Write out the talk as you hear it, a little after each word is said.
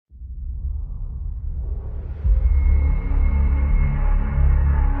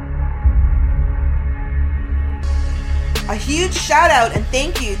huge shout out and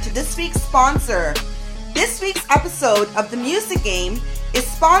thank you to this week's sponsor. This week's episode of The Music Game is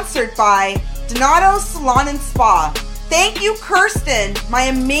sponsored by Donato's Salon and Spa. Thank you, Kirsten, my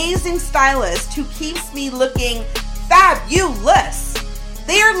amazing stylist who keeps me looking fabulous.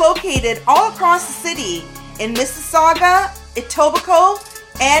 They are located all across the city in Mississauga, Etobicoke,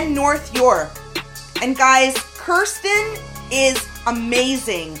 and North York. And guys, Kirsten is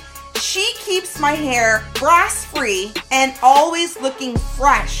amazing. She keeps my hair brass-free and always looking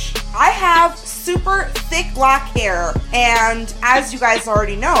fresh. I have super thick black hair, and as you guys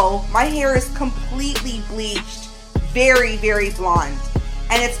already know, my hair is completely bleached, very, very blonde.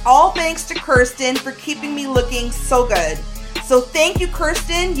 And it's all thanks to Kirsten for keeping me looking so good. So thank you,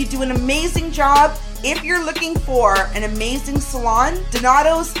 Kirsten. You do an amazing job. If you're looking for an amazing salon,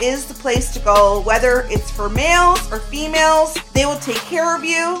 Donato's is the place to go. Whether it's for males or females, they will take care of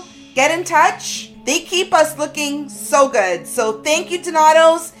you. Get in touch. They keep us looking so good. So thank you,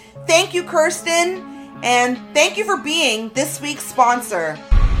 Donato's. Thank you, Kirsten. And thank you for being this week's sponsor.